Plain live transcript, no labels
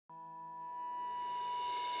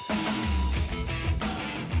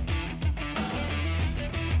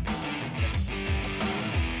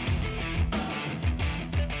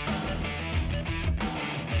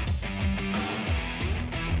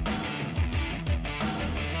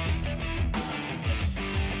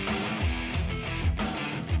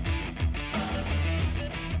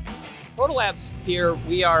Protolabs here,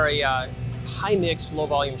 we are a high mix, low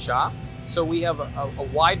volume shop. So we have a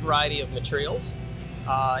wide variety of materials.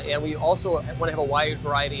 And we also want to have a wide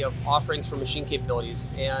variety of offerings for machine capabilities.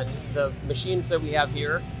 And the machines that we have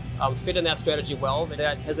here fit in that strategy well.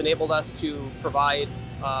 That has enabled us to provide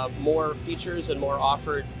more features and more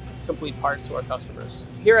offered complete parts to our customers.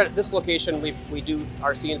 Here at this location, we do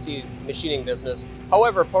our CNC machining business.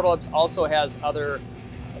 However, Protolabs also has other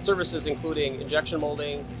services including injection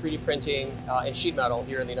molding, 3D printing, and sheet metal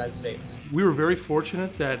here in the United States. We were very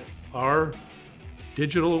fortunate that our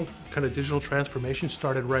digital transformation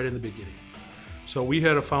started right in the beginning. So we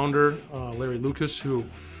had a founder, Larry Lucas, who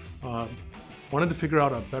wanted to figure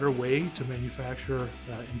out a better way to manufacture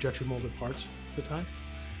injection molded parts at the time,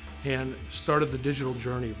 and started the digital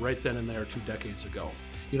journey right then and there 2 decades ago.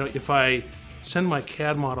 You know, if I send my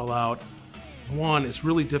CAD model out, one, it's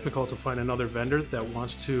really difficult to find another vendor that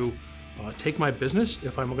wants to take my business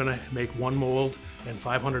if I'm going to make 1 mold and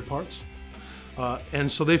 500 parts. And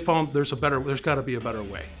so they found there's got to be a better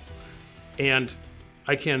way. And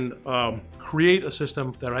I can create a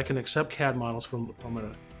system that I can accept CAD models from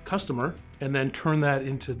a customer and then turn that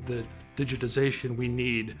into the digitization we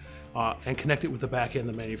need and connect it with the back end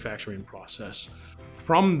of the manufacturing process.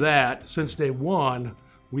 From that, since day one,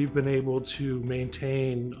 we've been able to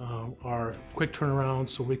maintain our quick turnaround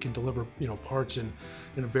so we can deliver parts in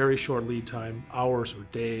a very short lead time, hours or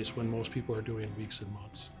days, when most people are doing weeks and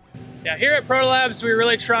months. Yeah, here at Protolabs, we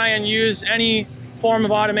really try and use any form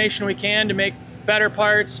of automation we can to make better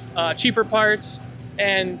parts, cheaper parts,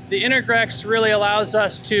 and the Intergrex really allows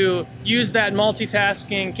us to use that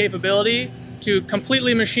multitasking capability to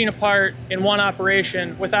completely machine a part in one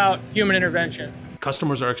operation without human intervention.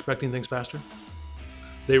 Customers are expecting things faster.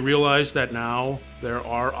 They realize that now there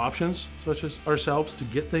are options, such as ourselves, to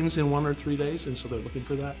get things in 1 or 3 days, and so they're looking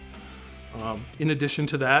for that. In addition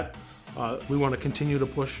to that, we want to continue to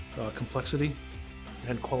push complexity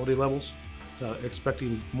and quality levels,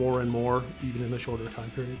 expecting more and more even in the shorter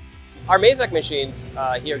time period. Our Mazak machines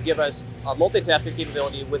here give us a multitasking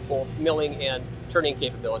capability with both milling and turning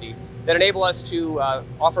capability that enable us to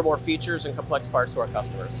offer more features and complex parts to our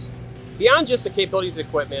customers. Beyond just the capabilities of the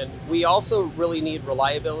equipment, we also really need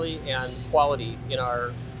reliability and quality in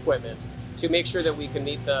our equipment to make sure that we can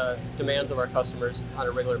meet the demands of our customers on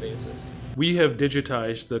a regular basis. We have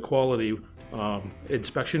digitized the quality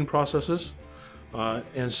inspection processes,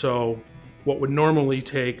 and so what would normally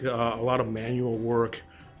take a lot of manual work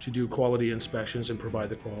to do quality inspections and provide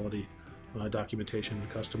the quality documentation to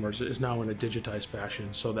customers is now in a digitized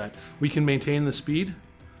fashion, so that we can maintain the speed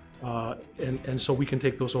and so we can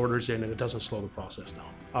take those orders in and it doesn't slow the process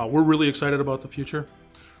down. We're really excited about the future.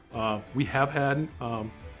 We have had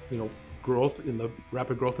rapid growth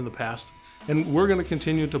in the past, and we're going to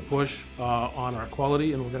continue to push on our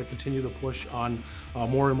quality, and we're going to continue to push on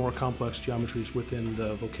more and more complex geometries within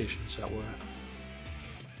the locations that we're at.